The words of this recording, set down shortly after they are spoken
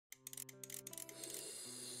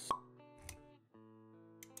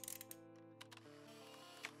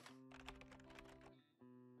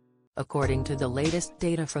According to the latest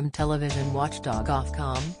data from television watchdog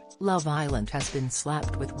Ofcom, Love Island has been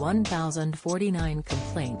slapped with 1,049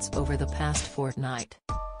 complaints over the past fortnight.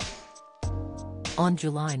 On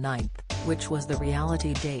July 9, which was the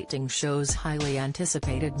reality dating show's highly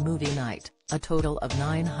anticipated movie night, a total of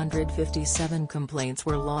 957 complaints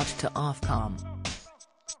were lodged to Ofcom.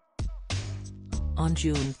 On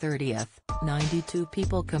June 30, 92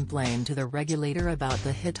 people complained to the regulator about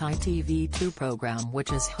the hit ITV2 program,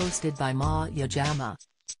 which is hosted by Maya Jama.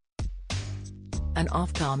 An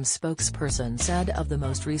Ofcom spokesperson said of the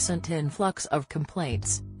most recent influx of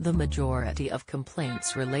complaints, the majority of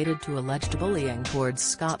complaints related to alleged bullying towards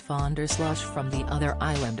Scott Vanderslush from the other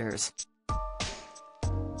islanders.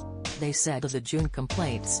 They said of the June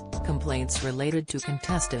complaints related to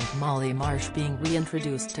contestant Molly Marsh being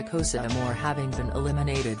reintroduced to Koh Samar having been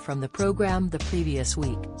eliminated from the program the previous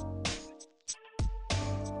week.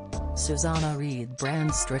 Susanna Reid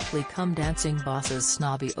Brand's Strictly Come Dancing Boss's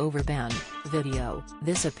snobby overban video.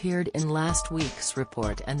 This appeared in last week's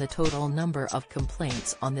report, and the total number of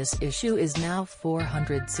complaints on this issue is now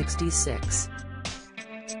 466.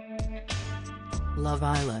 Love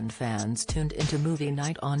Island fans tuned into movie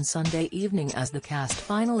night on Sunday evening as the cast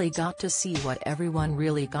finally got to see what everyone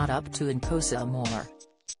really got up to in Koh Samar.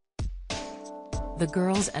 The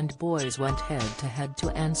girls and boys went head-to-head to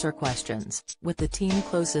answer questions, with the team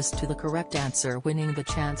closest to the correct answer winning the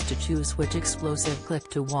chance to choose which explosive clip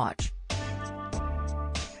to watch.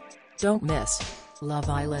 Don't miss.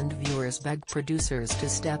 Love Island viewers beg producers to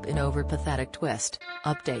step in over pathetic twist.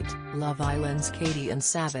 Update: Love Island's Katie and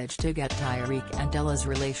Savage to get Tyreek and Ella's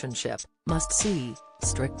relationship. Must see.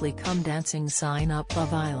 Strictly Come Dancing sign up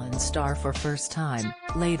Love Island star for first time.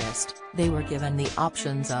 Latest, they were given the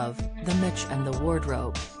options of The Mitch and the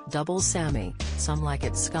Wardrobe, Double Sammy, Some Like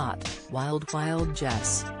It Scott, Wild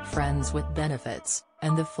Jess, Friends with Benefits,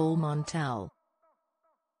 and the full Montel.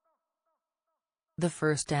 The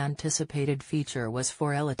first anticipated feature was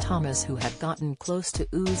for Ella Thomas, who had gotten close to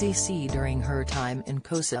Uzi C during her time in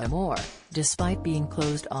Koh Samar, despite being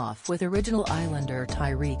closed off with original Islander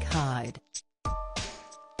Tyreek Hyde.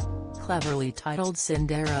 Cleverly titled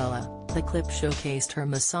Cinderella, the clip showcased her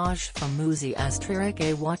massage from Uzi as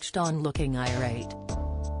Tyreek watched on looking irate.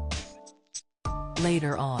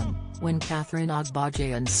 Later on, when Catherine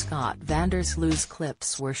Agbaje and Scott Vandersluis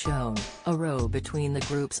clips were shown, a row between the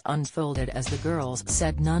groups unfolded as the girls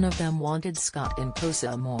said none of them wanted Scott in Koh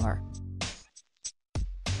Samar.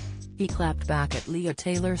 He clapped back at Leah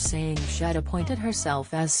Taylor, saying she'd appointed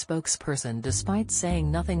herself as spokesperson despite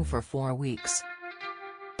saying nothing for 4 weeks.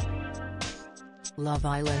 Love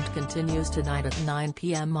Island continues tonight at 9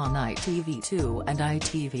 p.m. on ITV2 and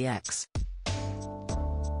ITVX.